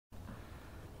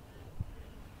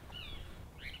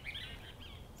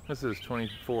This is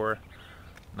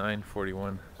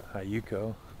 24941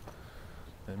 Hayuko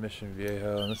in Mission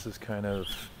Viejo, and this is kind of,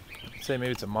 I'd say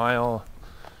maybe it's a mile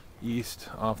east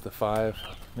off the 5,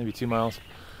 maybe 2 miles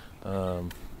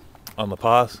on La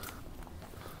Paz.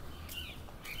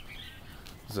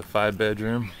 This is a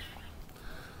 5-bedroom,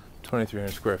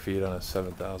 2,300 square feet on a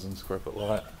 7,000 square foot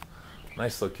lot.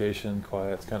 Nice location,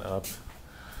 quiet, it's kind of up.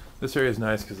 This area is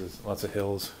nice because there's lots of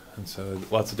hills, and so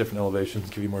lots of different elevations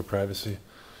give you more privacy.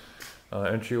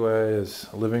 Entryway is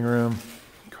a living room.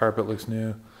 Carpet looks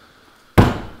new.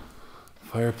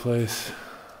 Fireplace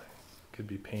could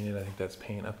be painted. I think that's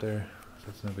paint up there, so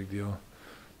that's no big deal,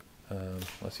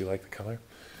 unless you like the color.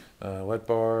 Wet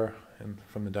bar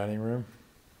from the dining room.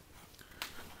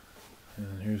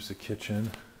 And here's the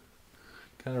kitchen.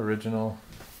 Kind of original,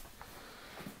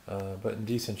 but in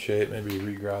decent shape. Maybe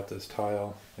regrout this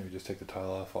tile. Maybe just take the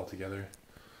tile off altogether.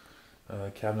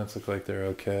 Cabinets look like they're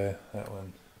okay.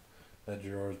 That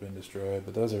drawer's been destroyed,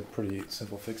 but those are pretty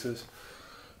simple fixes.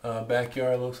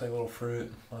 Backyard looks like a little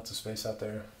fruit. Lots of space out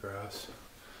there. Grass.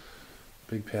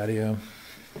 Big patio.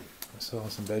 I saw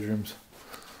some bedrooms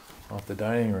off the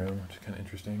dining room, which is kind of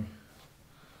interesting.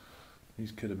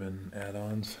 These could have been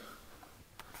add-ons.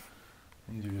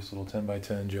 These are just little 10 by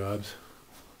 10 jobs.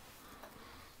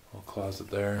 Little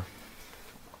closet there.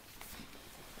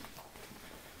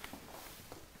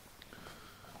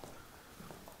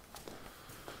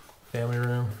 Family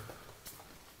room,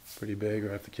 pretty big,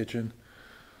 right off the kitchen.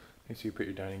 You see, you put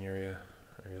your dining area,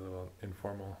 or your little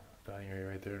informal dining area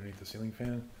right there underneath the ceiling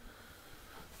fan.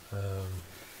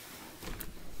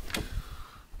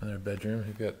 Another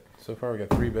bedroom. So far we've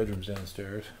got 3 bedrooms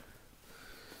downstairs.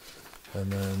 And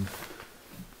then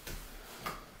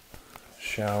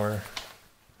shower,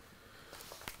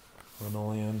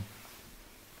 linoleum.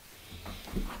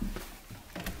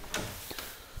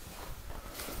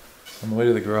 On the way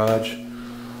to the garage,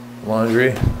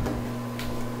 laundry. And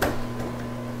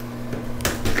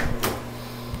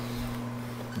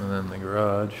then the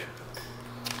garage,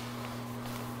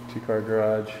 2-car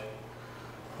garage.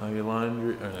 Your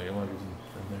laundry, oh no, your laundry's in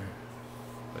there.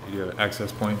 But you do have an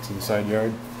access point to the side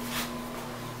yard.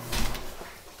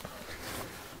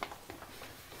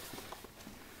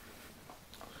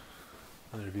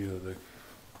 Another view of the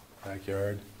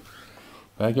backyard.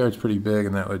 Backyard's pretty big,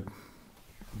 and that would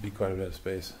be quite a bit of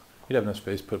space. You'd have enough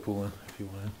space to put a pool in if you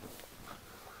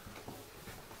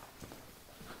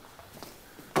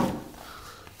wanted.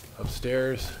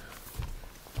 Upstairs.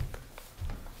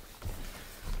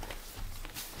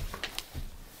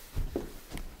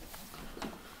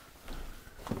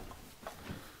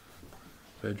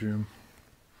 Bedroom.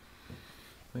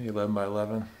 Maybe 11 by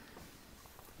 11.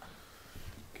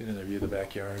 Get another view of the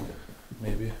backyard,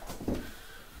 maybe.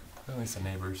 At least the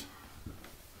neighbors.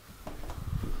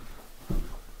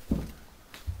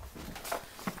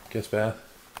 Guest bath.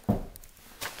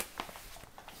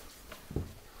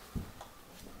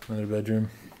 Another bedroom.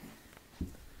 I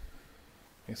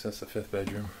guess that's the 5th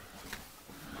bedroom.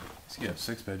 So you have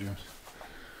 6 bedrooms.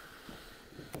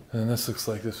 And this looks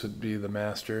like this would be the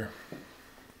master.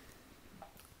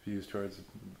 Views towards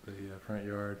the front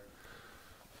yard.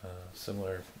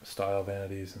 Similar style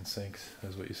vanities and sinks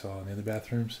as what you saw in the other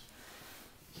bathrooms.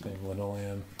 Same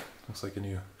linoleum. Looks like a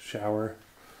new shower.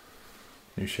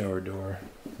 New shower door,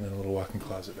 and then a little walk-in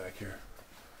closet back here.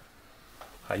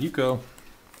 Hayuko.